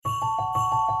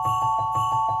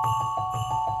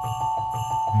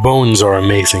Bones are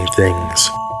amazing things.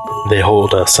 They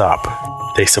hold us up.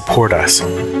 They support us.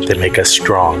 They make us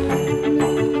strong.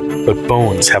 But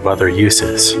bones have other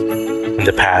uses. In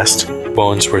the past,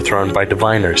 bones were thrown by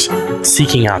diviners,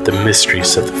 seeking out the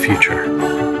mysteries of the future.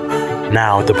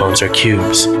 Now the bones are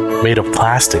cubes, made of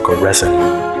plastic or resin,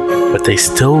 but they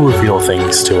still reveal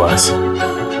things to us.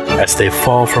 As they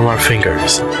fall from our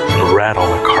fingers and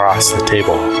rattle across the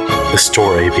table, the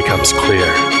story becomes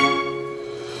clear.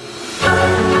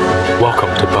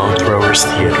 Welcome to Bone Throwers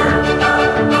Theater,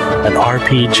 an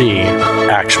RPG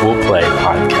actual play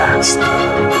podcast.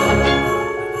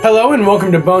 Hello and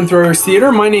welcome to Bone Throwers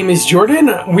Theater. My name is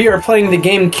Jordan. We are playing the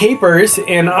game Capers,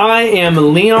 and I am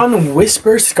Leon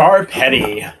Whisper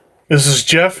Scarpetti. This is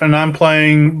Jeff, and I'm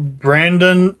playing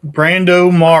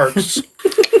Brando Marks.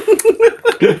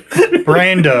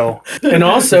 Brando. And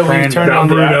also, we've turned on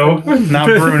Bruno. Not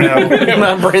Bruno.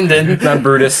 Not Brendan. Not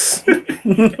Brutus.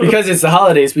 Because it's the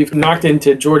holidays, we've knocked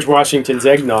into George Washington's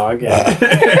eggnog.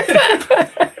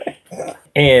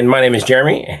 And my name is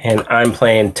Jeremy, and I'm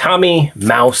playing Tommy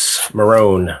Mouse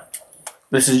Marone.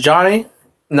 This is Johnny.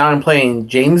 Now I'm playing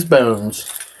James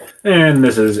Bones. And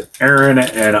this is Aaron,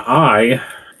 and I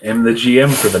am the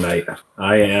GM for the night.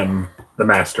 I am the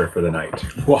master for the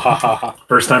night. Wow.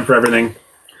 First time for everything.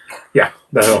 Yeah,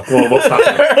 we'll stop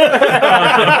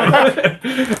there.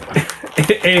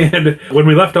 And when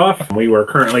we left off, we were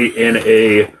currently in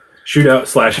a shootout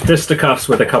 / fisticuffs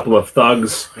with a couple of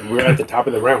thugs. And we're at the top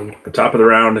of the round. At the top of the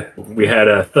round, we had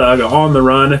a thug on the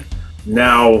run,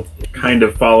 now kind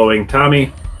of following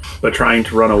Tommy, but trying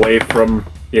to run away from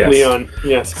Leon,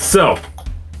 yes. So,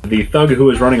 the thug who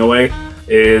is running away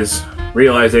is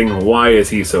realizing why is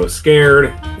he so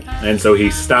scared, and so he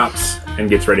stops and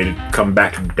gets ready to come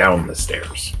back down the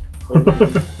stairs.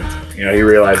 He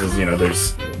realizes,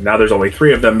 there's only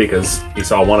 3 of them because he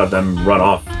saw one of them run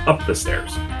off up the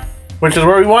stairs. Which is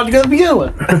where we wanted to go to begin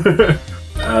with.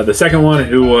 The second one,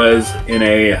 who was in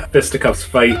a fisticuffs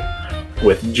fight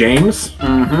with James,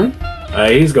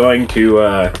 he's going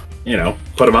to,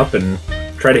 put him up and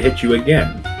try to hit you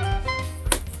again.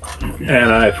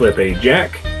 And I flip a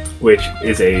jack, which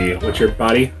is what's your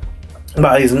body?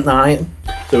 Body's 9.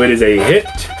 So it is a hit,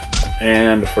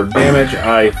 and for damage,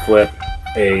 I flip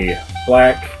a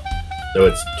black, so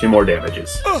it's 2 more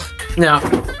damages. Now,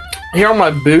 here are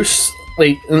my boosts.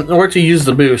 Like, in order to use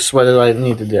the boost, what do I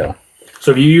need to do?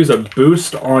 So if you use a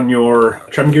boost on your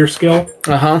Tremgear skill,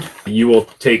 you will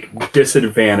take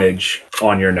disadvantage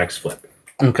on your next flip.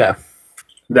 Okay.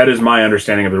 That is my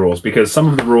understanding of the rules, because some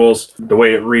of the rules, the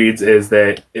way it reads is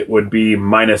that it would be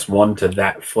 -1 to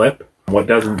that flip. What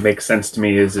doesn't make sense to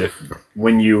me is if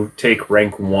when you take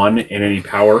rank 1 in any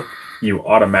power, you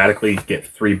automatically get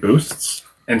 3 boosts.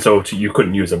 And so you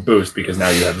couldn't use a boost because now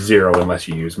you have 0 unless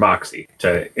you use Moxie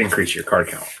to increase your card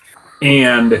count.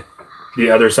 And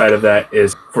the other side of that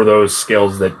is for those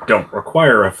skills that don't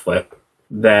require a flip,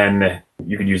 then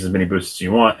you can use as many boosts as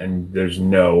you want and there's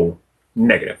no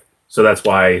negative. So that's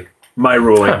why my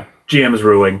ruling, GM's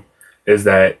ruling, is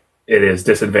that it is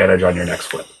disadvantage on your next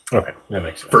flip. Okay, that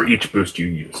makes sense. For each boost you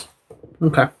use.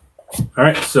 Okay. All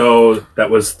right, so that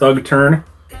was Thug turn.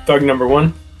 Thug number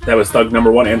 1. That was Thug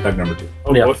number 1 and Thug number 2.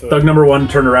 Oh, Yeah. both of them. Thug number 1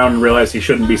 turned around and realized he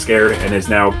shouldn't be scared and is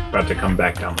now about to come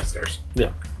back down the stairs.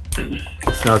 So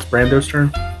now it's Brando's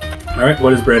turn. All right,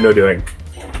 what is Brando doing?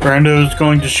 Brando's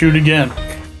going to shoot again.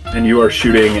 And you are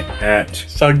shooting at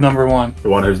Thug number 1. the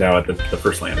one who's now at the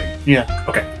first landing. Yeah.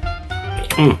 Okay.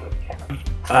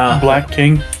 Black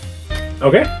King.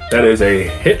 Okay, that is a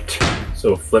hit.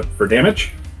 So flip for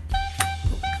damage.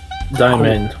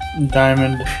 Diamond.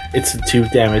 Diamond. It's 2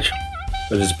 damage.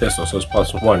 But it's a pistol, so it's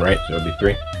 +1, right? So it'd be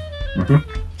 3.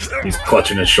 He's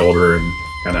clutching his shoulder and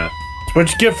kind of... That's what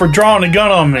you get for drawing a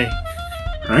gun on me.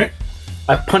 All right,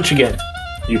 I punch again.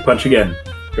 you punch again.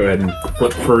 Go ahead and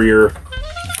flip for your...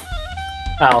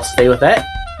 I'll stay with that.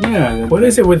 Yeah, What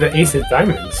is it with the ace of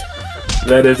diamonds?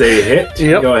 that is a hit.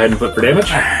 Yep. Go ahead and flip for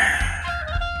damage.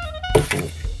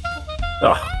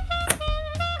 Oh,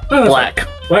 that's Black.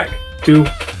 Black. 2.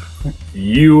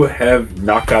 You have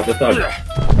knocked out the thug.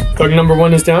 Thug number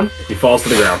 1 is down. He falls to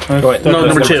the ground. Go ahead. No,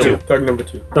 number 2. Thug number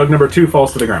 2. Thug number 2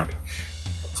 falls to the ground.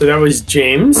 So that was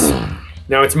James.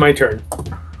 Now it's my turn.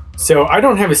 So I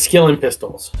don't have a skill in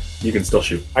pistols. You can still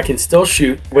shoot. I can still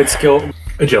shoot. What skill?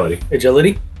 Agility.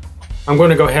 Agility. I'm going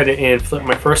to go ahead and flip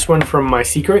my first one from my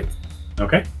secret.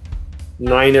 Okay.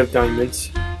 9 of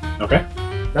diamonds. Okay.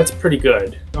 That's pretty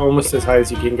good. Almost as high as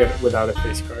you can get it without a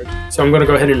face card. So I'm going to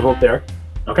go ahead and hold there.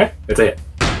 Okay. It's a hit.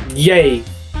 Yay!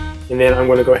 And then I'm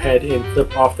going to go ahead and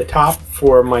flip off the top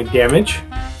for my damage.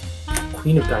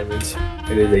 Queen of diamonds.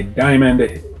 It is a diamond.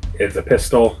 It's a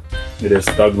pistol. It is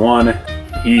Thug 1.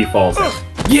 He falls in.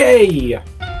 Yay!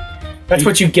 That's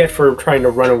what you get for trying to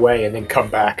run away and then come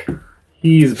back.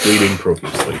 He's bleeding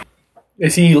profusely.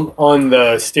 Is he on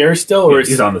the stairs still, or is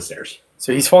He's on the stairs.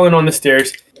 So he's falling on the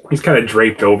stairs, He's kind of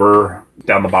draped over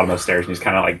down the bottom of the stairs, and he's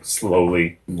kind of like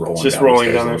slowly rolling just down rolling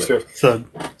the down the stairs. stairs.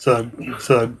 Thud,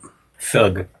 thud,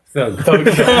 thud. Thug.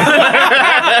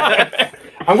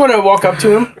 I'm going to walk up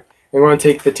to him. I'm going to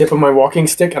take the tip of my walking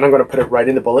stick and I'm going to put it right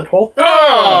in the bullet hole.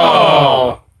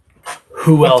 Oh!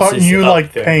 Who I else thought is you up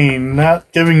like there? pain,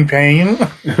 not giving pain.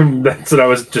 That's what I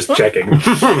was just checking.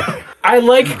 I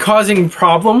like causing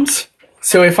problems,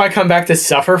 so if I come back to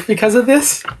suffer because of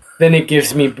this, then it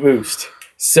gives me boost.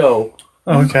 So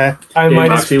Okay. I And might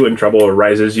Moxie, when trouble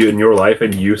arises you in your life,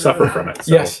 and you suffer from it.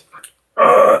 So. yes.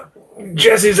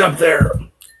 Jesse's up there.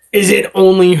 Is it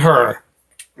only her?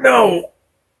 No,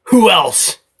 Who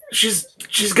else? she's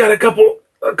got a couple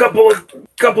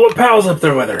of pals up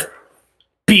there with her.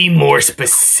 Be more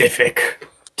specific.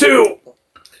 2.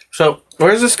 So,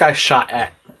 where's this guy shot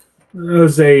at?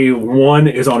 There's a 1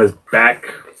 is on his back,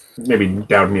 maybe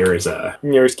down near his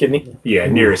Near his kidney.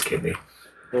 near his kidney.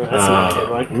 That's not a good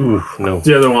one. Ooh, no.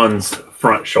 The other one's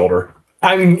front shoulder.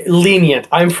 I'm lenient.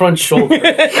 I'm front shoulder.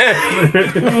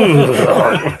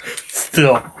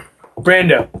 Still.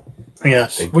 Brando,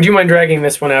 Yes. would you mind dragging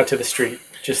this one out to the street?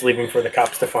 Just leaving for the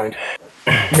cops to find.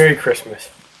 Merry Christmas.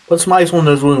 Let's ice one of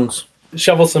those wounds.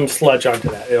 Shovel some sludge onto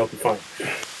that. It'll be fine.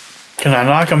 Can I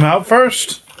knock him out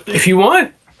first? If you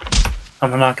want, I'm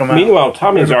gonna knock him out. Meanwhile,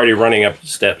 Tommy's already running up the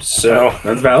steps, so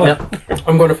That's valid.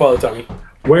 I'm going to follow Tommy.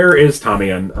 Where is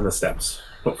Tommy on the steps?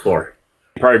 What floor?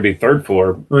 probably be third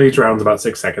floor. Well, each round's about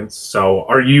 6 seconds. So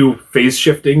are you phase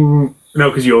shifting? No,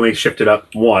 because you only shifted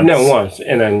up once. No, once,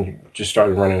 and then just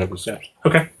started running up the steps.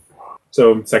 Okay.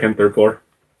 So second, third floor?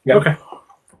 Yeah. Okay.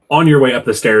 On your way up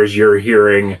the stairs, you're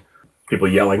hearing people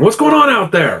yelling, "What's going on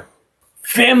out there?"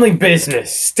 Family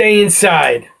business. Stay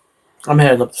inside. I'm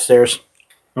heading up the stairs.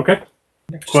 Okay.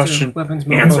 Question. Weapons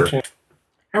Answer. malfunction.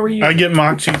 How are you? I get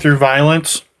Moxie through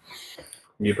violence.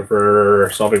 You prefer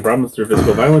solving problems through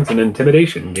physical violence and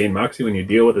intimidation. Gain Moxie when you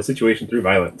deal with a situation through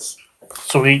violence.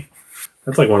 Sweet.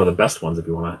 That's like one of the best ones if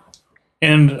you want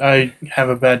And I have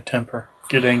a bad temper.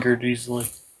 Get angered easily.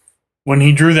 When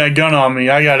he drew that gun on me,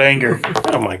 I got angered.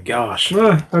 Oh my gosh.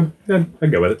 to.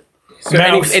 I'd go with it. So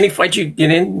any fight you get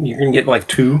in, you're gonna get like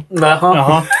 2. Uh-huh.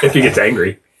 Uh-huh. If he gets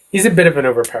angry. He's a bit of an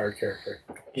overpowered character.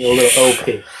 He's a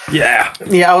little OP. Yeah.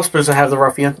 Yeah, I was supposed to have the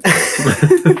ruffian.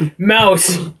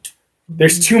 Mouse.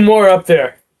 There's 2 more up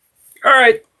there. All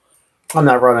right. I'm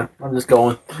not running. I'm just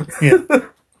going. Yeah.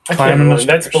 I Climbing can't the run.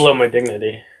 That's stairs. below my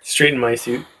dignity. Straighten my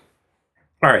suit.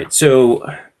 All right.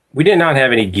 So we did not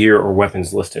have any gear or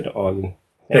weapons listed on.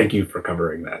 Thank you for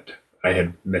covering that. I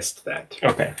had missed that.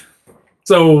 Okay.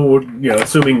 So,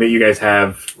 assuming that you guys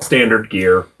have standard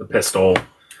gear, a pistol,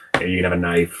 you can have a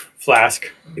knife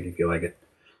Flask. if you feel like it.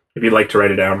 If you'd like to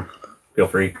write it down, feel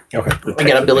free. Okay. I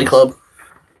got a billy club.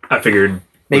 I figured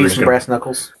Maybe we were some just brass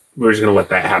knuckles. gonna let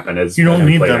that happen as You don't as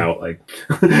it need played them. out. Like,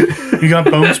 You got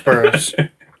bone spurs.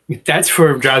 That's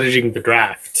for judging the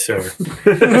draft, so.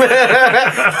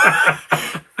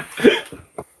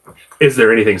 is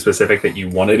there anything specific that you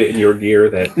wanted in your gear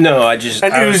that? No, I was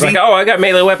Uzi. like, oh, I got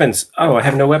melee weapons. Oh, I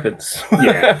have no weapons.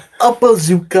 Yeah. A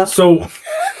bazooka. So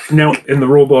now in the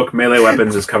rule book, melee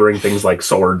weapons is covering things like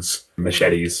swords,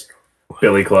 machetes,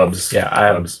 billy clubs. Yeah, I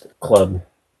have clubs. club,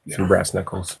 some brass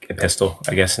knuckles, a pistol.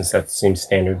 I guess since that seems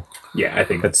standard, Yeah, I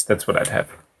think that's what I'd have.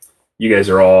 you guys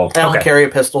are all I don't okay. carry a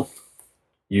pistol.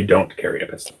 You don't carry a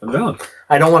pistol. Valid.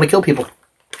 I don't want to kill people.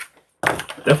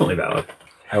 Definitely valid.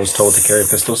 I was told to carry a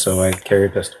pistol, so I carry a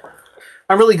pistol.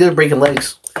 I'm really good at breaking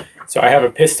legs. So I have a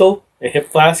pistol, a hip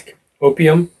flask,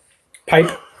 opium,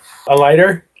 pipe, a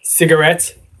lighter,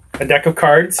 cigarettes, a deck of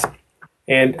cards,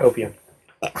 and opium.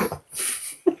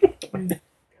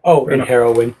 Oh, and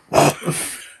heroin.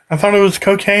 I thought it was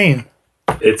cocaine.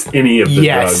 It's any of the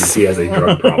Yes. drugs. He has a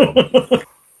drug problem.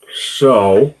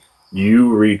 So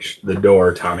you reach the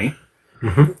door, Tommy.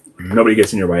 Nobody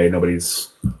gets in your way. Nobody's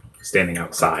standing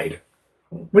outside.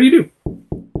 What do you do?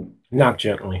 Knock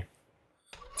gently.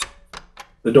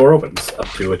 The door opens up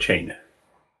to a chain,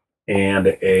 and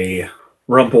a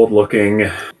rumpled-looking.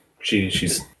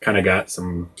 She's kind of got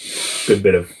some good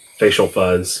bit of facial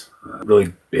fuzz,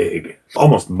 really big,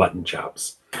 almost mutton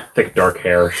chops, thick dark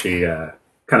hair. She kind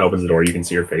of opens the door. You can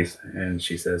see her face, and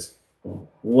she says,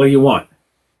 "What do you want?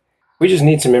 We just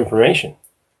need some information.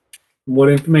 What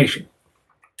information?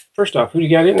 First off, who do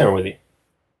you got in there with you?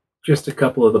 Just a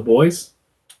couple of the boys."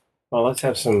 Well, let's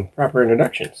have some proper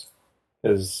introductions,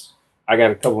 because I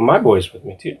got a couple of my boys with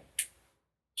me too.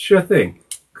 Sure thing.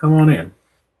 Come on in.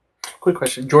 Quick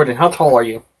question, Jordan. How tall are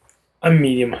you? I'm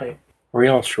medium height. We're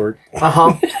all short.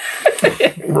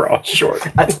 We're all short.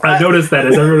 I noticed that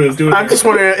as everyone was doing I'm just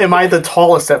wondering, am I the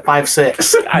tallest at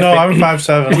 5'6"? No, I'm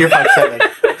 5'7". You're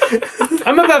 5'7".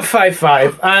 I'm about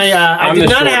 5'5". I I'm did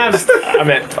the not shortest.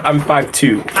 have. I'm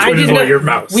 5'2". I What did is not. your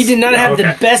mouse? We did not have the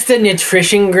Okay. best of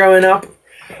nutrition growing up,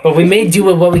 but we made do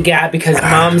with what we got because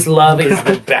mom's love is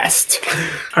the best.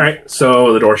 All right,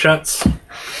 so the door shuts, and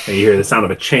you hear the sound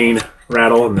of a chain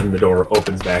rattle, and then the door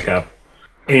opens back up.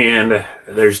 And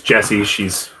there's Jessie.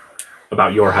 She's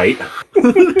about your height.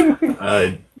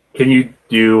 Can you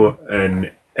do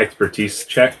an expertise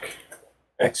check?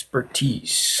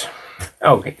 Expertise.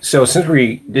 Okay, so since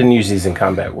we didn't use these in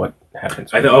combat, what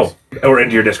happens? Or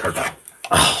into your discard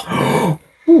pile.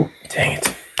 Dang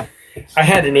it. I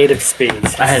had an 8 of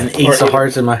spades. I had an ace of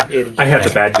hearts in my. I have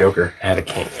the bad joker. Add a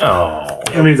king. Oh.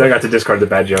 That means I got to discard the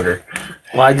bad joker.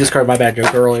 Well, I discarded my bad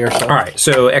joke earlier, so. All right,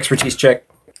 so expertise check.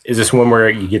 Is this one where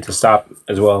you get to stop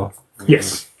as well?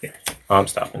 Yes. Yeah. Oh, I'm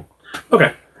stopping.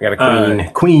 Okay. I got a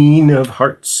queen. Queen of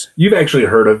hearts. You've actually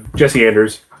heard of Jessie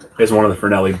Anders as one of the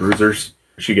Fernelli Bruisers.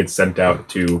 She gets sent out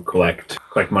to collect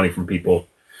money from people.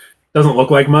 Doesn't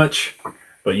look like much,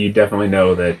 but you definitely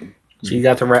know that, So you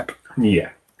got the rep.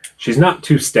 yeah. She's not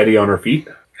too steady on her feet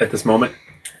at this moment.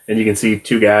 And you can see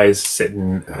two guys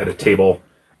sitting at a table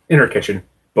in her kitchen,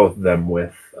 both of them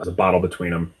with a bottle between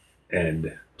them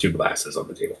and 2 glasses on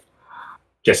the table.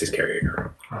 Jessie's carrying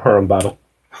her. Her own bottle.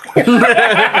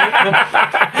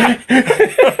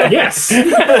 Yes.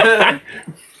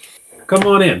 Come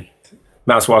on in.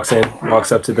 Mouse walks in,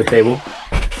 walks up to the table,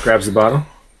 grabs the bottle,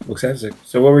 looks at it.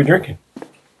 So what are we drinking?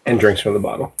 And drinks from the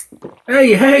bottle.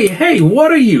 Hey,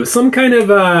 what are you? Some kind of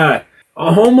a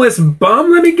homeless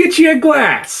bum? Let me get you a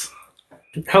glass.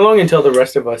 How long until the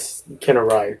rest of us can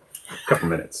arrive? A couple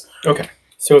minutes. Okay,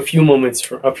 so a few moments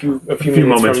from a few A few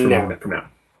moments from now. from now.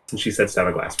 And she sets down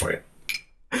a glass for you.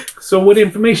 So what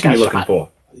information are you looking for?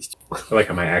 I like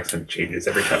how my accent changes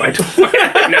every time I talk.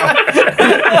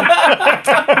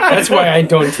 That's why I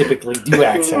don't typically do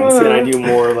accents, and I do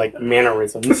more like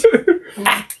mannerisms.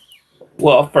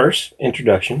 Well, first,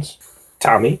 introductions.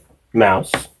 Tommy,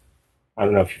 Mouse. I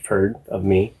don't know if you've heard of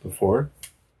me before.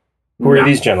 Who are No.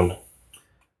 these gentlemen?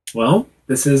 Well,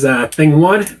 this is thing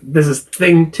 1. This is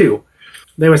thing 2.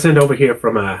 They were sent over here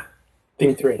from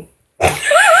Thing 3.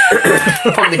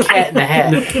 From the cat in the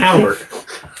hat. Albert.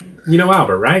 You know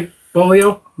Albert, right?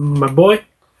 Bolio, my boy?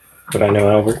 Would I know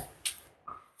Albert?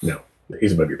 No,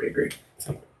 he's above your pay grade.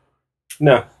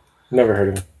 No, never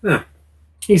heard of him.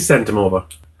 He sent him over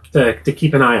to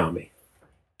keep an eye on me.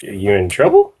 Are you in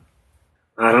trouble?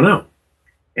 I don't know.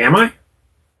 Am I?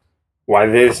 Why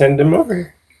did they send him over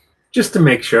here? Just to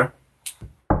make sure.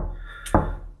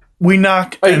 We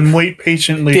knock and wait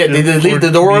patiently. Yeah, did they leave the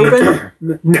door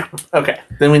open? No, Okay,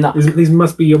 then we knock. these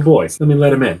must be your boys. Let me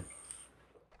let him in.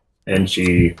 And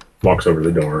she walks over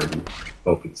to the door and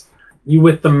opens. You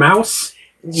with the mouse?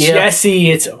 Yeah.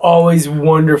 Jessie, it's always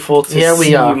wonderful to Yeah, we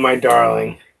see are. you, my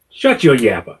darling. Shut your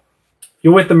yapper.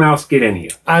 You're with the mouse, get in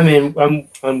here. I'm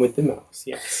with the mouse.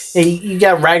 Yes. Hey, you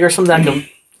got rag or something I can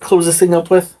close this thing up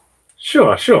with?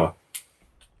 Sure.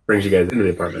 Brings you guys into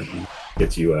the apartment and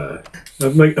gets you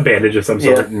like a bandage of some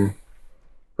sort Yeah. and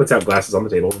puts out glasses on the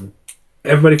table. And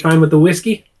everybody fine with the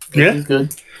whiskey? Yeah. He's good.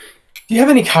 Do you have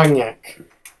any cognac?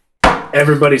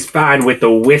 Everybody's fine with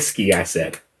the whiskey, I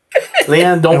said.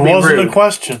 Leon, It don't be wasn't rude. a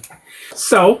question.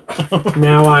 So,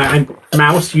 now I'm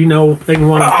Mouse, you know thing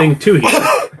 1 and thing 2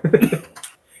 here.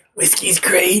 Whiskey's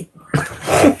great.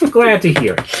 Glad to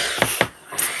hear it.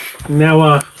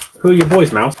 Now, who are your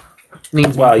boys, Mouse?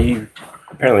 Well, you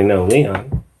apparently know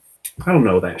Leon. I don't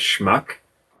know that schmuck.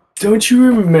 Don't you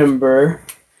remember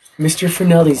Mr.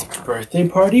 Finelli's birthday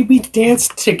party? We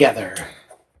danced together.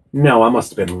 No, I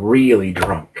must have been really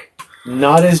drunk.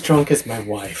 Not as drunk as my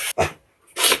wife.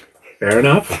 Fair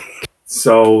enough.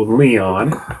 So,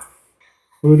 Leon,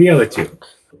 who are the other 2?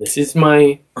 This is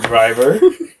my driver,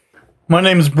 My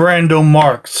name is Brando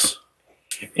Marks.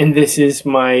 and this is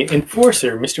my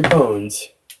enforcer, Mr. Bones.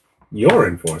 Your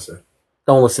enforcer.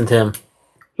 Don't listen to him.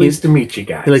 Pleased to meet you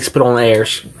guys. He likes to put on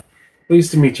airs.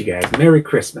 Pleased to meet you guys. Merry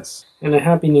Christmas. And a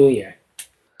Happy New Year.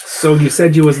 So you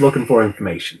said you was looking for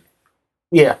information.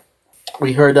 Yeah.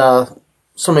 We heard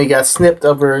somebody got snipped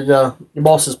over your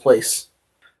boss's place.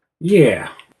 Yeah,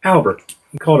 Albert.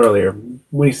 He called earlier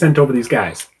when he sent over these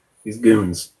guys, these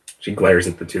goons. She glares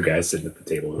at the 2 guys sitting at the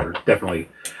table who are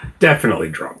definitely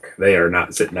drunk. They are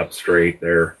not sitting up straight.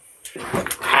 They're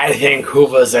I think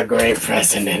Hoover's a great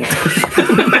president.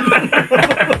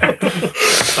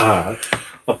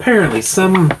 apparently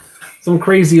some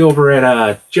crazy over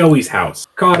at Joey's house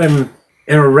caught him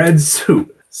in a red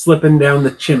suit slipping down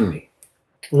the chimney.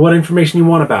 What information you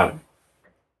want about him?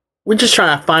 We're just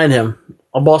trying to find him.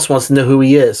 Our boss wants to know who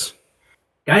he is.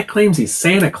 Guy claims he's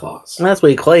Santa Claus. That's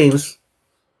what he claims.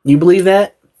 You believe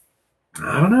that?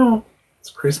 I don't know.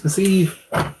 It's Christmas Eve.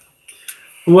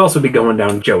 Who else would be going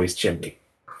down Joey's chimney?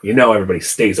 You know everybody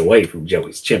stays away from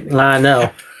Joey's chimney. I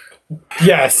know.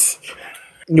 Yes.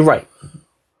 You're right.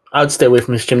 I would stay away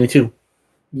from his chimney too.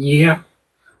 Yeah.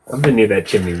 I've been near that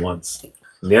chimney once.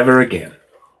 Never again.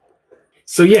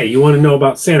 So yeah, you want to know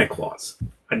about Santa Claus.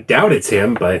 I doubt it's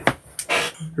him, but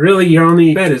really your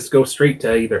only bet is go straight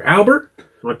to either Albert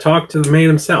or talk to the man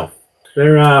himself.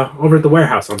 They're over at the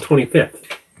warehouse on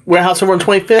 25th. Warehouse over on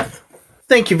 25th?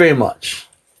 Thank you very much.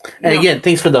 And again,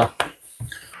 thanks for the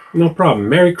No problem.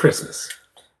 Merry Christmas.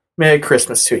 Merry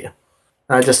Christmas to you.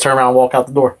 And I just turn around and walk out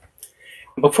the door.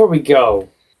 Before we go,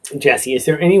 Jesse, is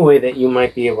there any way that you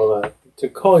might be able to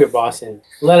call your boss and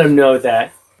let him know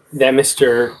that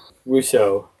Mr.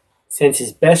 Russo sends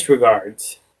his best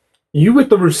regards? You with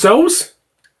the Rousseaus?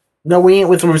 No, we ain't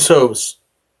with the Rousseaus.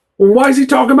 Well, why is he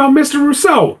talking about Mr.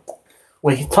 Rousseau?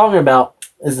 What he's talking about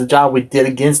is the job we did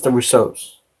against the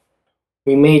Rousseaus.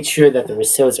 We made sure that the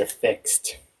Rousseaus are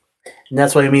fixed. And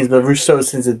that's what he means by Rousseau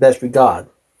sends his best regard.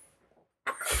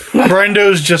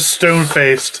 Brendo's just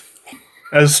stone-faced.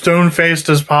 As stone-faced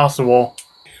as possible.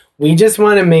 We just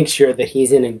want to make sure that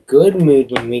he's in a good mood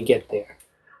when we get there.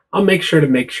 I'll make sure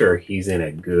he's in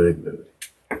a good mood.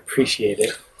 Appreciate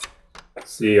it.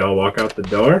 See y'all walk out the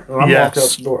door. I'm Yes. walking out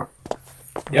the door.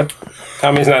 Yep.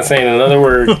 Tommy's not saying another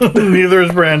word. Neither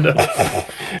is Brando.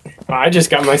 I just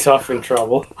got myself in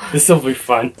trouble. This will be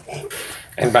fun.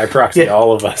 And by proxy, Yeah.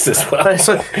 all of us as well.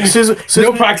 So, as soon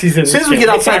No proxies in as soon this as we get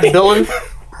game. outside the building,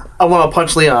 I want to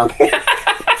punch Leon.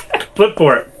 Flip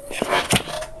for it.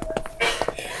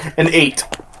 An 8.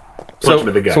 Punch him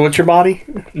in the gut. So what's your body?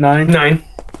 9? 9.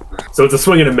 So it's a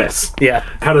swing and a miss. Yeah.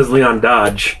 How does Leon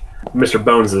dodge Mr.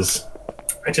 Bones's?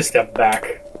 I just stepped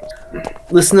back.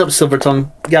 Listen up,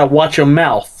 Silvertongue. You gotta watch your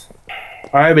mouth.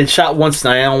 Alright, I've been shot once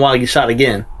tonight. I don't want to get shot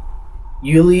again.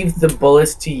 You leave the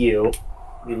bullets to you.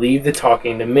 You leave the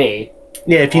talking to me.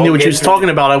 Yeah, if you knew what you was talking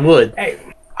about, I would. Hey,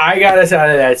 I got us out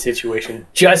of that situation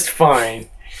just fine.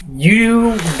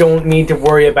 You don't need to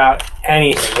worry about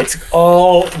anything. It's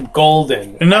all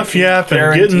golden. Enough yapping.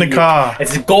 Get in the Guarantee you. car.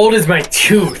 It's as gold as my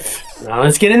tooth. Now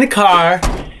let's get in the car,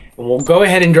 and we'll go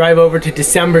ahead and drive over to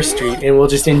December Street, and we'll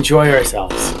just enjoy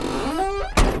ourselves.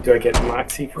 Do I get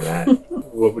Moxie for that?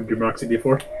 What would your Moxie be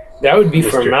for? That would be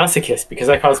for Mr. masochist, because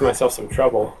I caused myself some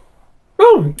trouble.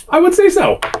 Oh, I would say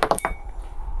so.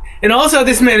 And also,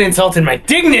 this man insulted my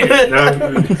dignity!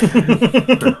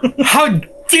 How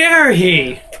dare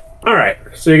he! All right,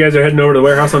 so you guys are heading over to the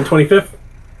warehouse on 25th.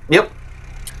 Yep.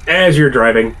 As you're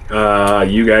driving,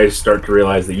 you guys start to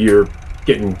realize that you're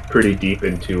getting pretty deep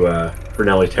into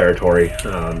Fernelli territory.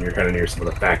 You're kind of near some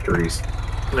of the factories.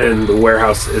 And the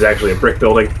warehouse is actually a brick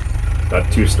building,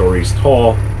 about 2 stories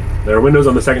tall. There are windows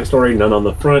on the second story, none on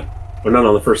the front, or none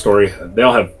on the first story. They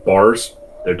all have bars.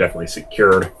 They're definitely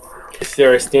secured. Is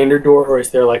there a standard door, or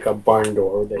is there like a barn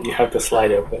door that you have to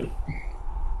slide open?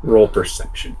 Roll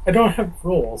perception. I don't have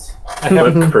rolls. I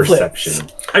have Flip perception.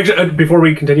 flips. Actually, before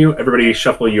we continue, everybody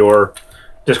shuffle your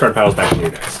discard piles back to you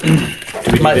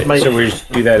guys. So we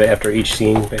just do that after each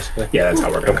scene, basically? Yeah, that's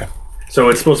how we're going. Okay. So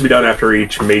it's supposed to be done after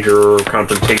each major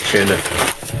confrontation.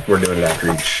 We're doing it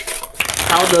after each.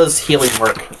 How does healing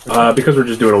work? Because we're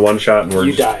just doing a one-shot and we're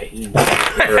You just,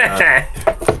 die.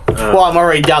 Well, I'm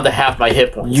already down to half my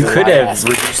hit points. You is could my have ass.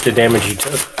 reduced the damage you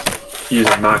took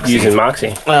using Moxie. using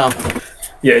Moxie. Well,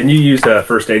 Yeah, and you used a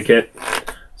first aid kit.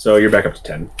 So you're back up to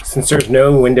 10. Since there's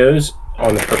no windows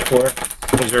on the first floor,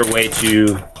 is there a way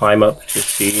to climb up to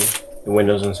see the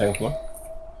windows on the second floor?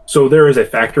 So there is a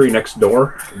factory next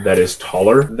door that is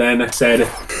taller than said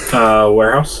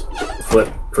warehouse.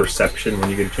 Flip perception when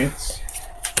you get a chance.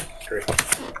 Great.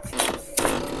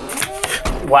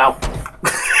 wow.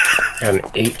 Got an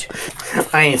 8.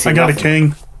 I ain't seen I got a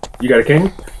nothing. king. You got a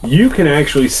king? You can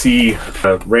actually see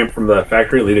a ramp from the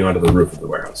factory leading onto the roof of the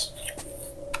warehouse.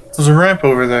 There's a ramp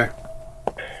over there.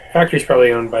 Factory's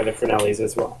probably owned by the Fernellis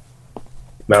as well.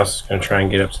 Mouse is going to try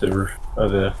and get up to the roof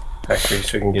of the factory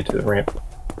so we can get to the ramp.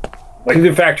 Like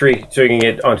the factory so we can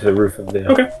get onto the roof of the...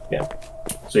 Okay. Yeah.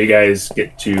 So you guys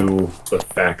get to the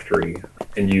factory,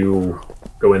 and you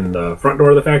go in the front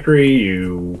door of the factory.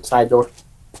 You Side door.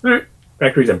 all right.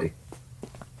 Factory's empty,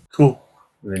 Cool.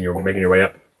 and then you're making your way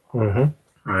up.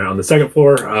 Mm-hmm. All right. On the second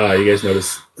floor, you guys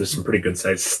notice there's some pretty good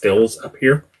sized stills up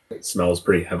here. It smells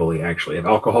pretty heavily, actually, of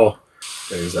alcohol.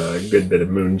 There's a good bit of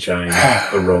moonshine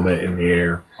aroma in the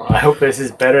air. Well, I hope this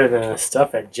is better than the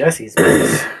stuff at Jesse's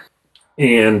place.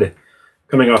 And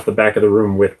coming off the back of the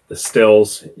room with the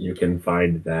stills, you can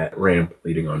find that ramp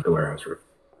leading onto the warehouse roof.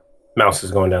 Mouse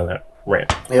is going down that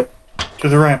ramp. To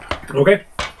the ramp. Okay.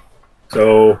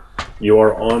 So you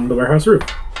are on the warehouse roof.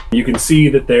 You can see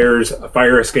that there's a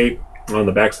fire escape on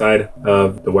the backside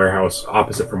of the warehouse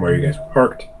opposite from where you guys were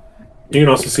parked. You can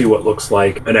also see what looks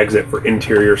like an exit for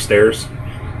interior stairs,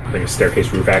 like a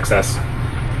staircase roof access,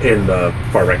 in the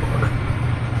far right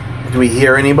corner. Do we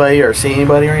hear anybody or see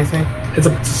anybody or anything? It's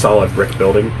a solid brick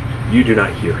building. You do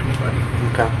not hear anybody.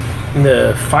 Okay. In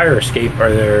the fire escape,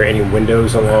 are there any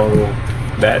windows along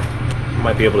that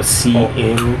might be able to see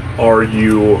in? Are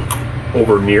you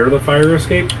over near the fire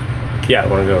escape? Yeah, I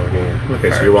want to go over near.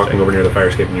 Okay, so you're walking over near the fire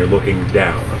escape and you're looking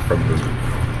down from the roof.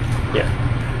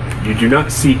 Yeah. You do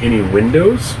not see any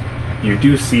windows. You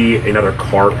do see another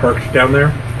car parked down there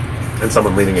and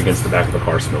someone leaning against the back of the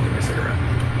car smoking a cigarette.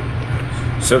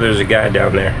 So there's a guy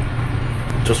down there.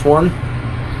 Just one?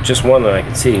 Just one that I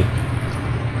can see.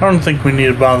 I don't think we need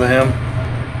to bother him.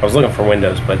 I was looking for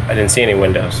windows, but I didn't see any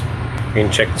windows. We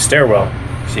can check the stairwell,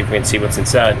 see if we can see what's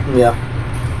inside. Yeah.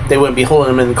 They wouldn't be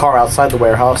holding him in the car outside the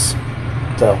warehouse.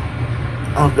 So,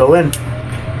 I'll go in.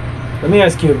 Let me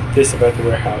ask you this about the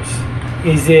warehouse.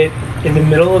 Is it in the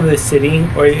middle of the city,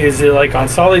 or is it like on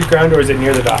solid ground, or is it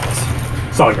near the docks?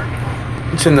 Solid ground.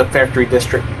 It's in the factory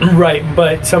district. Right,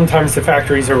 but sometimes the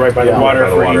factories are right by Yeah, the water by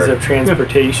the for water. ease of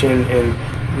transportation, and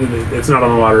It's not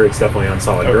on the water, it's definitely on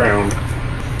solid ground.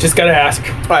 just gotta ask.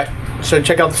 Alright, so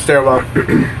check out the stairwell.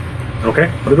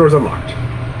 Okay, the door's unlocked.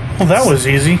 Well, that was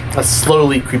easy. Let's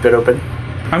slowly creep it open.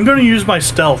 I'm going to use my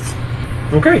stealth.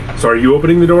 Okay, so are you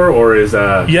opening the door or is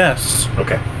Yes.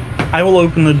 Okay, I will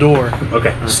open the door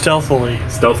okay. stealthily.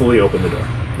 Stealthily open the door.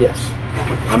 Yes.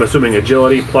 I'm assuming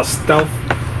agility plus stealth,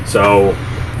 so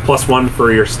 +1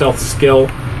 for your stealth skill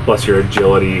plus your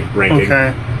agility ranking.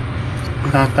 Okay.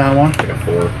 Not that one. Like a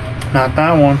 4. Not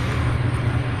that one.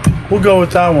 We'll go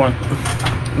with that one.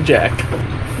 Jack.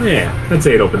 Yeah, I'd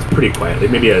say it opens pretty quietly.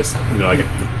 Maybe as like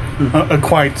A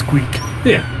quiet squeak.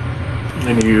 yeah.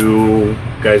 And you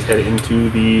guys head into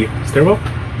the stairwell.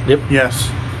 Yes.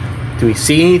 Do we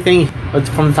see anything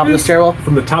from the top of the stairwell?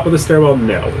 From the top of the stairwell,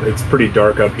 no. It's pretty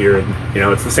dark up here. And,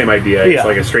 it's the same idea. It's Yeah.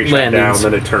 like a straight shot down, Landings.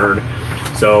 then a turn.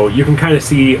 So you can kind of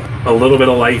see a little bit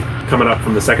of light coming up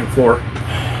from the second floor.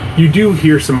 You do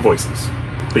hear some voices,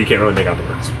 but you can't really make out the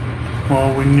words.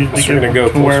 Well, we need to So we're get gonna go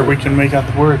to where closer. we can make out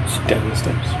the words. Down the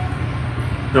steps.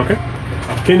 Okay.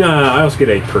 Can I also get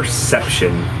a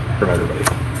perception from everybody?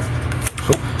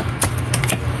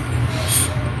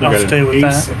 You I'll got an stay with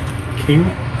ace, that. King.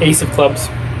 Ace of clubs.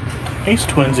 Ace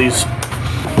twinsies.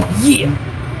 Yeah.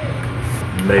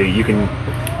 You can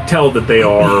tell that they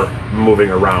are moving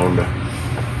around.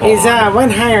 Is on- one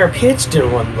higher pitched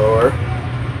and one lower?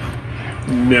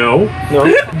 No. No.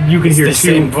 You can It's hear the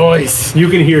same two. voice. You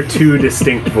can hear two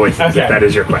distinct voices. Okay. If that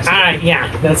is your question.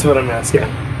 Yeah, that's what I'm asking.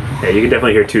 Yeah, you can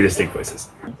definitely hear two distinct voices.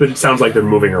 But it sounds like they're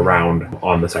moving around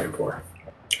on the second floor.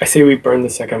 I say we burn the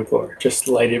second floor. Just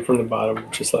light it from the bottom.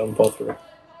 Just let them pull through.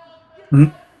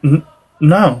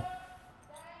 No.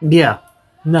 Yeah.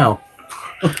 No.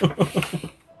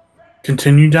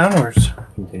 Continue downwards.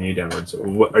 Continue downwards.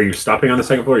 What, are you stopping on the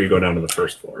second floor or are you going down to the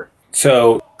first floor?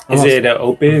 So, is it an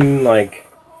open, like...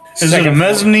 Is it a second floor?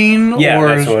 mezzanine Yeah, or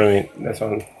that's what I mean. That's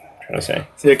what I'm trying to say.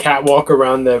 Is it a catwalk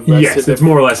around the rest Yes, of the... it's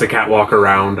more or less a catwalk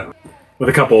around with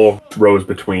a couple rows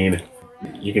between.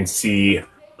 You can see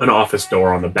an office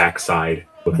door on the back side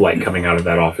with light coming out of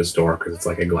that office door because it's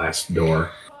like a glass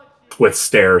door with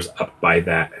stairs up by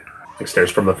that, like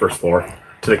stairs from the first floor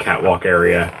to the catwalk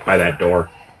area by that door.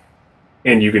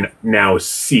 And you can now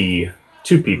see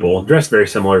two people dressed very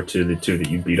similar to the two that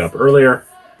you beat up earlier.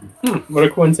 What a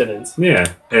coincidence. Yeah,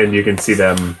 and you can see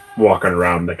them walking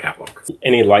around the catwalk.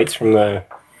 Any lights from the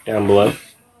down below?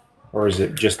 Or is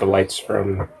it just the lights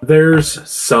from... There's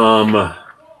some,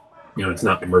 it's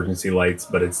not emergency lights,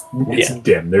 but it's Yeah.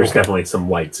 dim. There's Okay. definitely some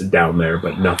lights down there,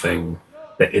 but nothing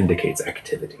that indicates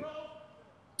activity.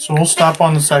 So we'll stop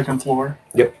on the second floor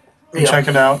Yep. and check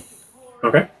it out.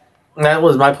 Okay. That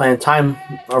was my plan. Time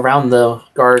around the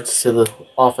guards to the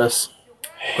office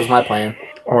was my plan.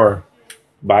 Or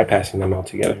bypassing them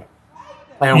altogether.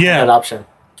 I don't Yeah. have that option.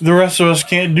 The rest of us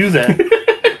can't do that.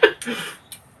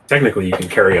 Technically, you can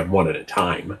carry them one at a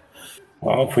time.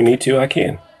 Well, if we need to, I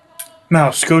can.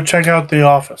 Mouse, go check out the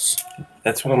office.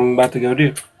 That's what I'm about to go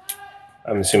do.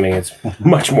 I'm assuming it's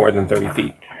much more than 30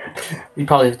 feet. You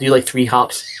probably have to do like 3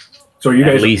 hops. So are you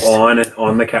At guys least.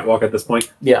 on the catwalk at this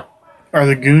point? Yeah. Are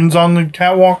the goons on the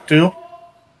catwalk too?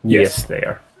 Yes, they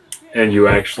are. And you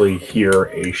actually hear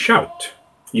a shout.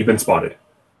 You've been spotted.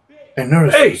 They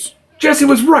noticed Hey, us. Jesse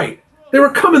was right. They were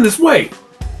coming this way!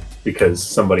 Because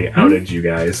somebody outed you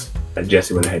guys. And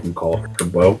Jesse went ahead and called her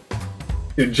Bo.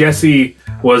 Jesse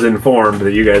was informed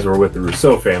that you guys were with the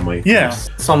Rousseau family. Yeah.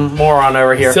 Some moron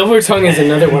over here. Silver Tongue is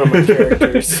another one of my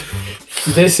characters.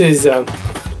 This is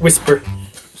Whisper.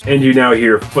 And you now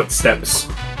hear footsteps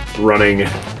running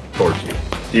towards you.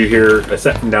 You hear a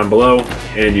set from down below,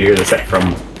 and you hear the set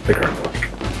from the current floor.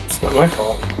 It's not my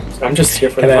fault. I'm just here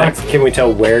for the box. Can we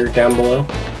tell where down below?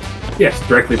 Yes,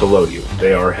 directly below you.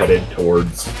 They are headed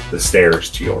towards the stairs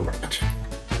to your right.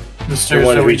 The The stairs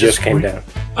ones that we just came down.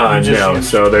 We just No, used.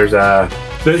 so there's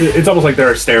it's almost like there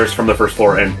are stairs from the first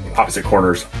floor and opposite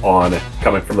corners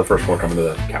coming from the first floor coming to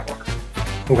the catwalk.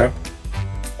 Okay.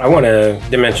 I want to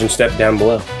dimension step down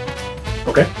below.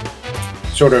 Okay.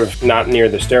 Sort of not near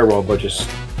the stairwell, but just...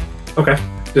 Okay.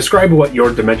 Describe what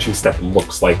your dimension step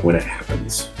looks like when it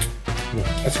happens.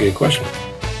 That's a good question.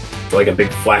 Like a big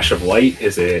flash of light?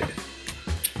 Is it...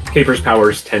 Caper's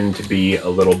powers tend to be a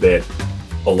little bit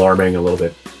alarming, a little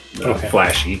bit Okay.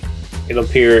 flashy. It'll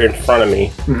appear in front of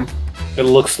me. Mhm. It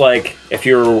looks like if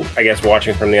you're, I guess,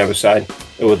 watching from the other side,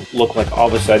 it would look like all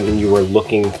of a sudden you were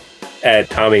looking at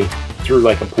Tommy through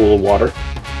like a pool of water.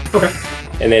 Okay.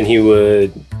 And then he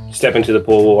would step into the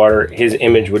pool of water, his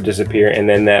image would disappear, and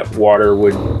then that water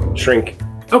would shrink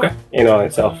Okay. in on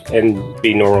itself and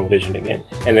be normal vision again.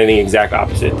 And then the exact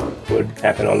opposite would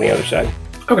happen on the other side.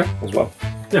 Okay. As well.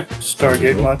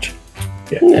 Stargate much.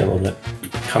 Yeah, a little bit.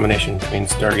 Combination between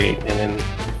Stargate and then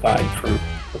Vibe from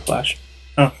The Flash.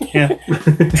 Oh, yeah.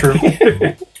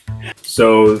 True.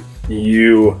 So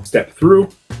you step through,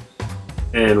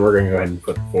 and we're going to go ahead and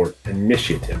put for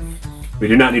initiative. We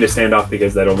do not need a standoff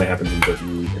because that only happens in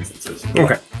certain instances.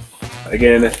 Okay.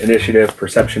 Again, initiative,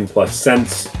 perception plus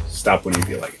sense. Stop when you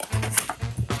feel like it.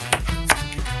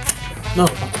 No,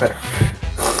 that's better.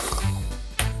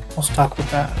 I'll stop with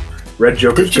that. Red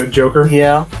Joker's good Joker.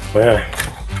 Yeah. Well,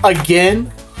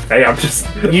 Again, Hey, I'm just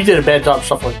you did a bad job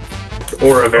shuffling.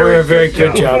 or a Or a very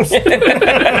good job.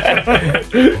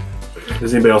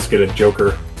 Does anybody else get a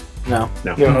Joker? No.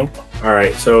 No. No. All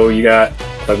right. So you got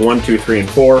like 1, 2, 3, and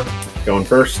 4 going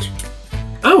first.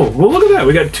 Oh, well, look at that.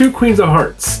 We got 2 Queens of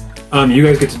Hearts. You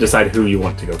guys get to decide who you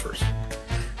want to go first.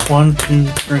 1, 2,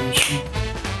 3.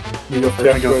 You go I'm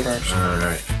gonna go first. first. All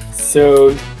right.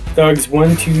 So, Thugs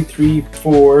 1, 2, 3,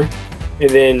 4, and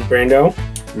then Brando.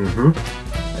 Mm-hmm.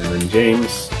 And then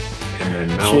James, and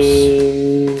then Mouse.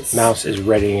 James. Mouse is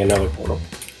readying another portal.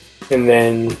 And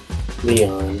then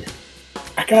Leon.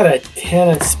 I got a 10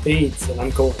 of spades and I'm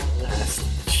going last.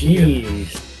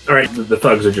 Jeez. All right, the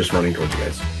thugs are just running towards you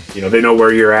guys. You know, they know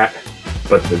where you're at,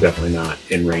 but they're definitely not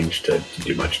in range to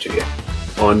do much to you.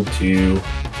 On to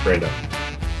Brando.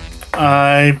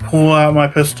 I pull out my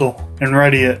pistol and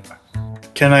ready it.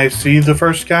 Can I see the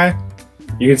first guy?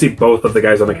 You can see both of the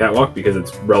guys on the catwalk because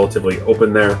it's relatively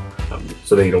open there,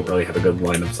 so they don't really have a good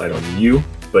line of sight on you,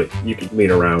 but you can lean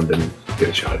around and get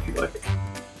a shot if you like.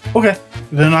 Okay,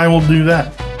 then I will do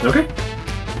that. Okay.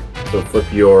 So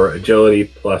flip your agility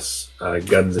plus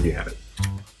guns if you have it.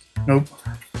 Nope.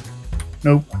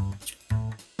 Nope.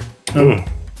 Nope.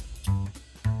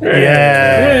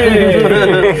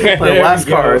 Yeah. My last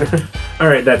card. All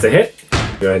right, that's a hit.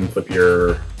 Go ahead and flip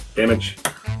your damage.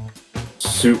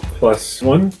 Suit plus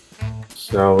 1.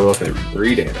 So we're looking at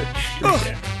 3 damage. 3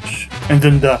 damage. And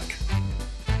then duck.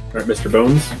 All right, Mr.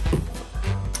 Bones.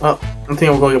 Oh, I think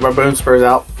I'm going to get my bone spurs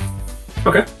out.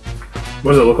 Okay.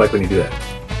 What does it look like when you do that?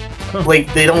 Like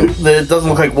it doesn't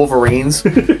look like Wolverine's,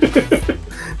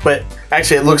 but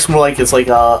actually it looks more like it's like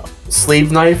a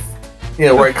sleeve knife. You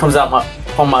know, where it comes out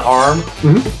on my arm.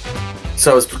 Mhm.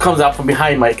 So it comes out from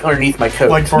behind underneath my coat.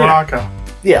 Like Baraka.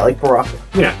 Yeah, like Baraka.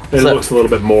 Yeah, it So- looks a little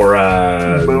bit more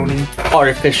Bony.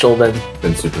 Artificial than.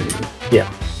 than superhuman. Yeah.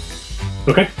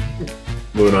 Okay.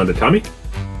 Moving on to Tommy.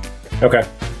 Okay.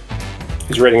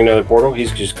 He's readying another portal.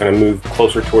 He's just going to move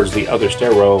closer towards the other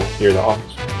stairwell near the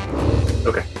office.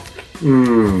 Okay.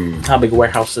 How big a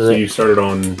warehouse is So it? you started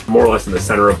on more or less in the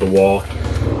center of the wall.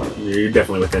 You're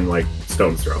definitely within like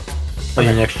stone's throw. On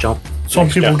the next jump. Some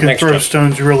people jump, can next throw jump.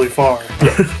 stones really far.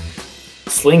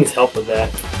 Slings help with that.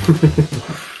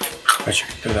 I should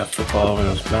throw that football over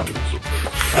those mountains.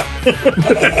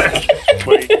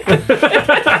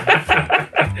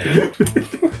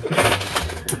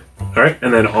 All right,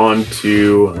 and then on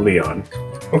to Leon.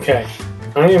 Okay.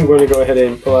 I am going to go ahead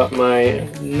and pull out my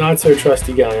not so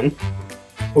trusty gun.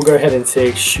 We'll go ahead and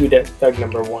say shoot at thug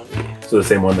number 1. So the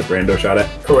same one that Brando shot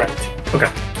at. Correct.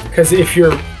 Okay. Because if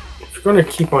you're going to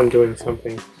keep on doing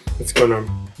something, it's going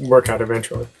to work out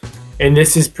eventually. And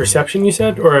this is perception, you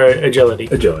said, or agility?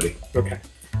 Agility. Okay.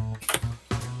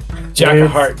 Jack of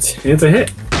Hearts. It's a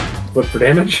hit. Look for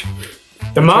damage.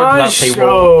 Damage. Say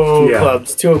roll. Oh, Yeah.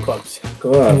 clubs. 2 of clubs.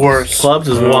 Worse. Clubs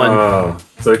is 1.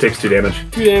 So he takes 2 damage.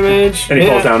 2 damage. And he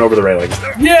falls down over the railing.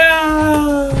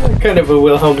 Yeah! Kind of a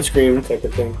Wilhelm scream type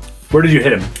of thing. Where did you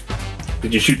hit him?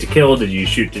 Did you shoot to kill? Did you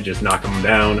shoot to just knock him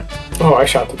down? Oh, I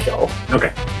shot to kill.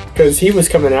 Okay. Because he was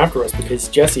coming after us because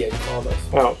Jesse had called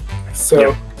us out. So,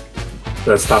 Yep.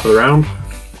 That's the top of the round.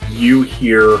 You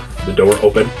hear the door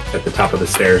open at the top of the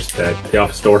stairs, the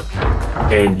office door,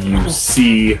 and you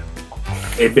see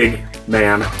a big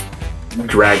man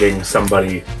dragging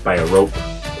somebody by a rope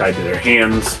tied to their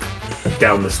hands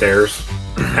down the stairs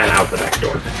and out the back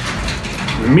door.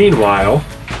 Meanwhile,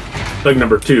 thug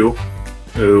number 2,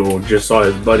 who just saw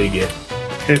his buddy get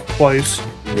Hit twice.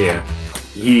 yeah,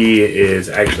 he is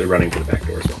actually running to the back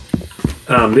door as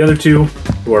well. The other 2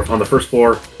 who are on the first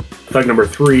floor, thug number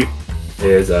 3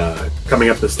 is coming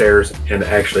up the stairs and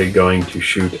actually going to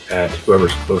shoot at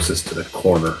whoever's closest to the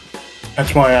corner.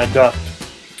 That's why I ducked.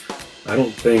 I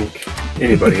don't think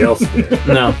anybody else did.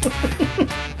 No.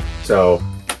 So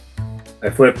I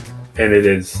flip and it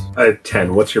is a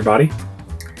 10. What's your body?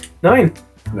 9.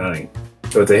 9.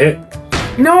 So it's a hit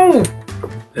No!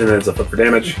 and then it's a flip for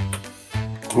damage.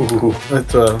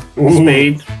 That's a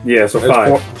spade. Yeah, so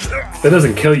That's 5. That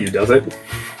doesn't kill you, does it?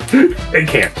 It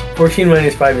can't. 14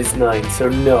 minus 5 is 9, so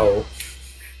no.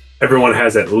 Everyone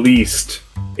has at least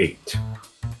 8.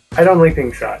 I don't like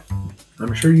being shot.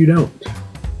 I'm sure you don't.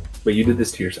 But you did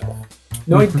this to yourself.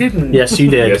 No, I didn't. Yes, you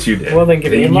did. Yes, you did. Well, then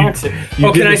give me a You- moxie. you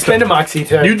Oh, did can I this to- spend a moxie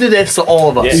to... You did this to all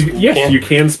of us. Yes, you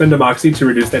can spend a moxie to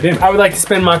reduce that damage. I would like to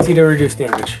spend moxie to reduce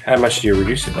damage. How much do you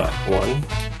reduce it by? 1?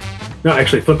 No,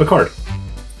 actually, flip a card.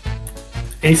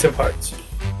 Ace of hearts.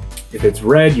 If it's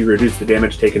red, you reduce the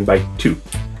damage taken by 2.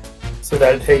 So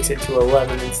that takes it to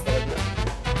 11 instead of 9.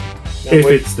 Now, If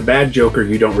wait, it's the bad Joker,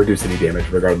 you don't reduce any damage,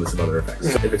 regardless of other effects.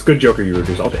 If it's good Joker, you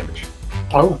reduce all damage.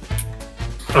 Oh.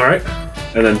 All right.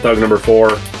 And then thug number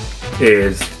 4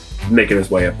 is making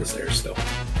his way up the stairs still.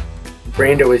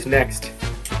 Brando is next.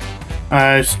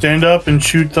 I stand up and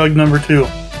shoot thug number 2. The one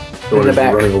the who's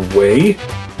back. running away.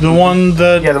 The one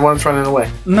that Yeah, the one that's running away.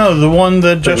 no, the one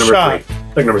that Thug just number shot. 3.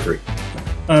 Thug number 3.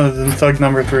 Then thug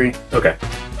number 3. Okay.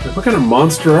 What kind of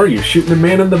monster are you shooting a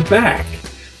man in the back?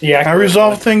 Yeah. I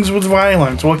resolve things with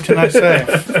violence. What can I say?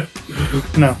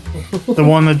 No, the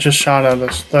one that just shot at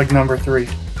us, thug number 3.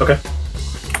 Okay.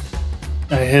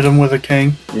 I hit him with a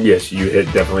king Yes, you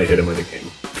definitely hit him with a king.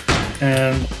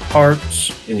 and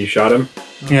hearts. And you shot him.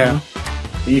 Yeah,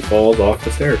 He falls off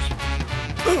the stairs.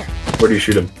 Where do you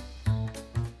shoot him?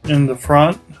 in the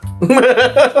front.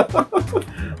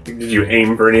 Did you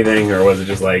aim for anything, or was it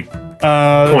just like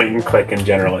point and click in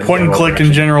general? Point and click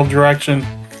in general direction.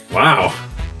 Wow.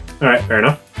 All right, fair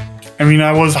enough. I mean,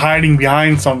 I was hiding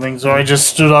behind something, so I just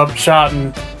stood up, shot,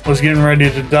 and was getting ready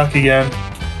to duck again.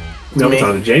 No, Me. it's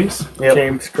on to James. Yep.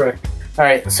 James, correct.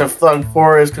 Alright, so Thug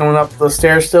 4 is coming up the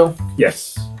stairs still.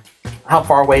 Yes. How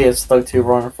far away is Thug 2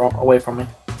 running away from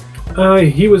me?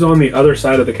 He was on the other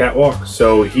side of the catwalk,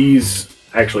 so he's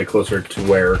actually closer to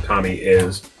where Tommy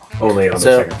is, only on the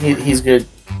So second. he's good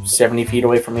 70 feet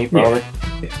away from me, probably.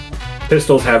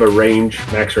 Pistols have a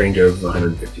max range of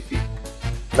 150 feet.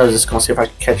 I was just going to see if I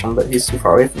could catch him, but he's too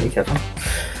far away from me to catch him.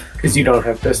 Because you don't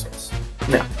have pistols.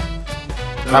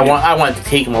 I wanted to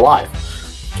take him alive.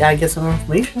 Gotta get some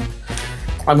information.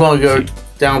 I'm going to go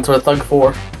down to a Thug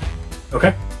 4.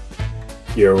 Okay.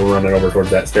 You're running over towards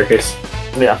that staircase.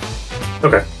 Yeah.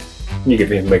 Okay. You get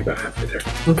me make about halfway there.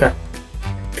 Okay.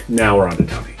 Now we're on to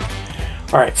Tommy.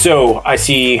 All right, so I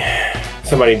see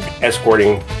somebody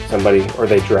escorting somebody, or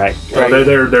they drag. Oh,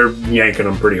 they're yanking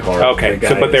them pretty hard. Okay, The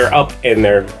so guy but they're is- up and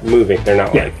they're moving. They're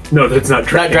not Yeah. No, that's not Not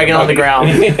dragging. dragging on the ground.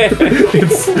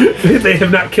 It's, they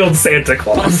have not killed Santa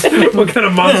Claus. What kind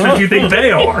of monsters do you think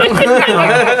they are?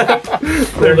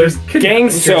 They're just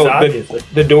Gangsters, So obviously.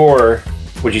 the door,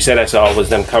 which you said I saw, was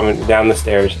them coming down the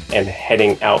stairs and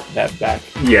heading out that back.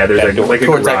 yeah. There's That door. like a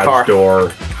Towards that garage car.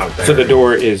 door out there. So the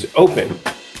door is open.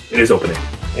 it is opening.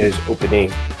 It is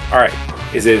opening. All right.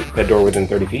 Is it a door within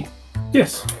 30 feet?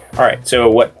 Yes. All right. So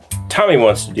what Tommy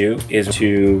wants to do is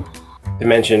to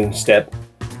dimension step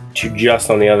to just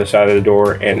on the other side of the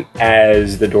door, and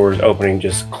as the door is opening,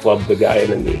 just club the guy in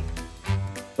the knee.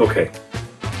 Okay.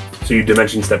 So you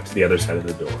dimension step to the other side of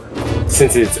the door.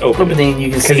 Since it's open, Opening, you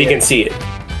can because see he it. can see it.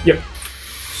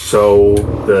 So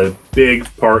the big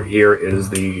part here is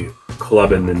the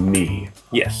club in the knee.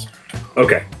 Yes.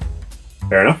 Okay.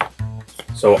 Fair enough.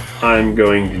 So I'm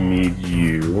going to need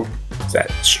you. Is that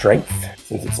strength?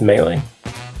 Since it's melee.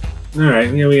 All right.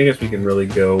 I guess we can really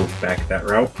go back that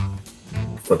route.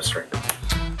 Flip strength.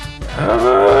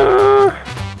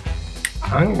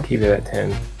 I'm gonna keep it at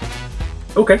 10.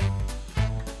 Okay.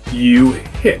 You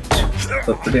hit.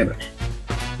 Flip the damage.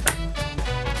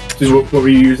 What were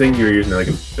you using? You were using like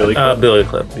a billy club? Billy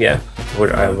club, yeah.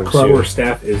 What I would Club assume. or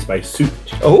staff is by suit.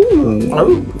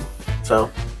 Oh!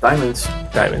 So, diamonds.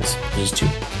 Diamonds. Just 2. I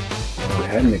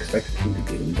hadn't expected him to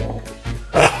get involved.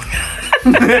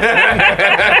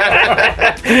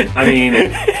 I mean,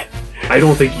 I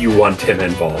don't think you want him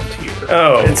involved here.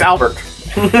 Oh. It's Albert.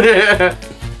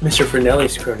 Mr.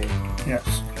 Fernelli's crony.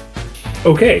 Yes.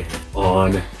 Okay,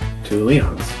 on to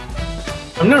Leon's.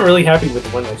 I'm not really happy with the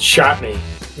one that shot me.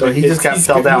 But he just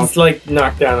fell down. He's like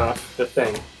knocked down off the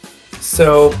thing.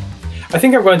 So, I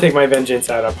think I'm going to take my vengeance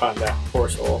out upon that poor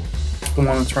soul. The one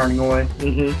that's running away.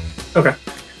 Mm-hmm. Okay.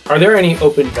 Are there any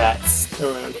open vats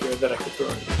around here that I could throw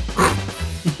in?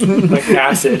 Like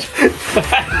acid.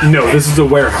 No, this is a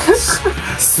warehouse.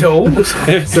 So?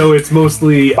 So it's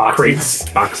mostly Boxes. crates,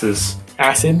 boxes.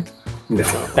 Acid? No.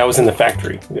 That was in the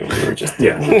factory. We were just...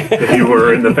 Yeah. If you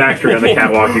were in the factory on the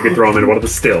catwalk, you could throw them in one of the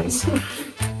stills.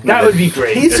 That would be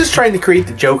great. He's just trying to create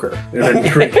the Joker. And then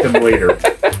drink them later.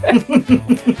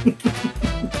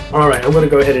 Alright, I'm going to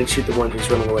go ahead and shoot the one who's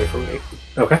running away from me.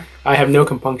 Okay. I have no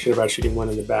compunction about shooting one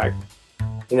in the back.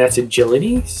 And that's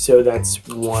agility, so that's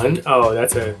 1. Oh,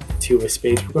 that's a 2 of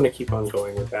spades. We're going to keep on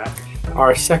going with that.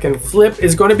 Our second flip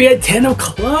is going to be a 10 of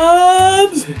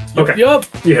clubs! Okay. Yup.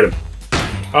 You hit him.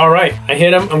 Alright, I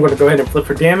hit him. I'm going to go ahead and flip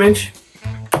for damage.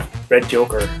 Red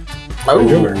Joker.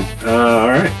 Oh,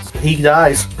 Alright. he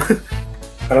dies.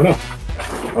 I don't know.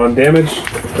 On damage,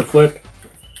 the flip.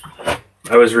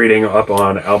 I was reading up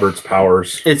on Albert's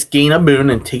powers. It's gain a boon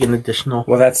and take an additional.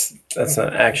 Well, that's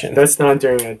an action. That's not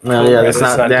during a... Well, yeah, that's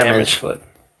not damage damage. flip.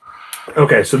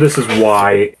 Okay, so this is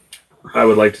why I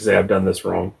would like to say I've done this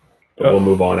wrong. But we'll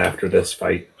move on after this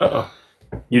fight. Uh-oh.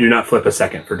 You do not flip a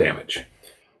second for damage.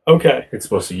 Okay. It's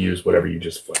supposed to use whatever you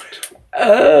just flipped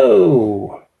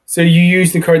Oh. So you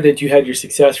use the card that you had your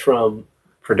success from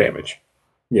for damage.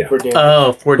 Yeah. for damage.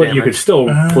 Oh, for But damage. you could still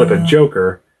flip a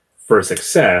Joker for a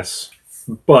success,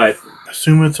 but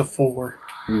Assume it's a 4.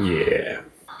 yeah.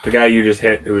 The guy you just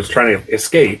hit who was trying to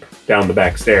escape down the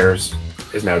back stairs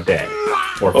is now dead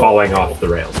or falling off the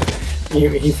rails.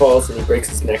 He falls and he breaks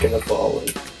his neck in the fall.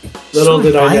 And little So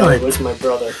did I know violent. it was my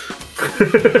brother.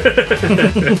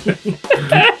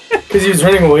 Because he was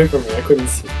running away from me. I couldn't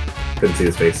see. Couldn't see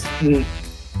his face. Mm.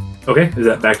 Okay, is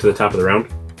that back to the top of the round?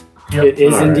 Yep. It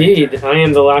is All right. indeed. I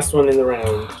am the last one in the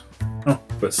round.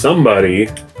 But somebody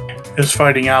Is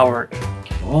fighting Albert.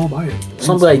 all by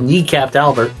Somebody kneecapped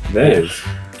Albert. That is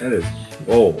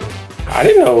whoa. I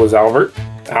didn't know it was Albert.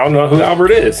 I don't know who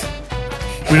Albert is.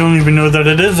 We don't even know that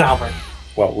it is Albert.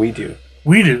 Well, we do.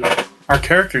 We do. Our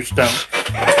characters don't.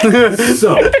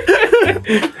 So,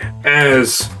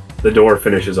 as the door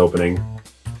finishes opening,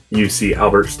 you see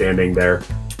Albert standing there.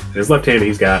 In his left hand,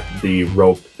 he's got the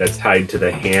rope that's tied to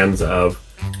the hands of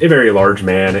a very large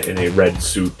man in a red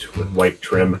suit with white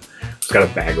trim. He's got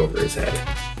a bag over his head.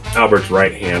 Albert's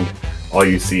right hand, all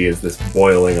you see is this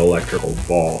boiling electrical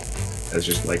ball that's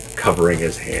just like covering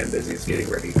his hand as he's getting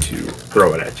ready to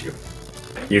throw it at you.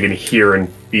 You can hear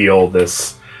and feel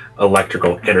this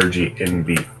electrical energy in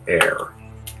the air.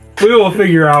 We will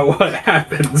figure out what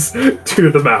happens to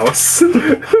the mouse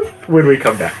when we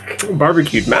come back.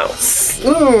 Barbecued mouse.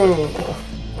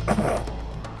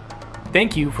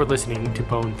 Thank you for listening to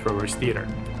Bone Throwers Theater.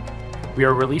 We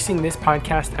are releasing this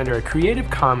podcast under a Creative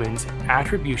Commons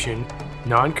Attribution,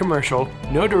 Non-Commercial,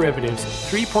 No Derivatives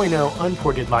 3.0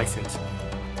 Unported license.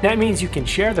 That means you can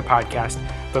share the podcast,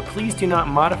 but please do not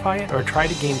modify it or try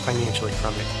to gain financially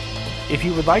from it. If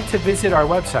you would like to visit our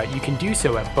website, you can do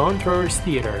so at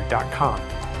bonethrowerstheater.com.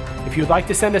 If you would like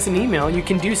to send us an email, you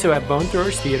can do so at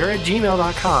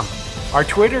bonethrowerstheater@gmail.com. Our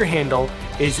Twitter handle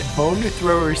is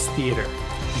bonethrowerstheater.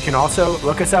 You can also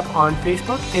look us up on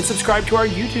Facebook and subscribe to our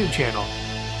YouTube channel.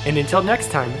 And until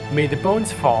next time, may the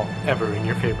bones fall ever in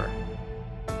your favor.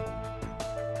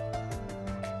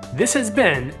 This has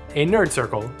been a Nerd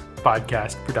Circle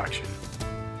podcast production.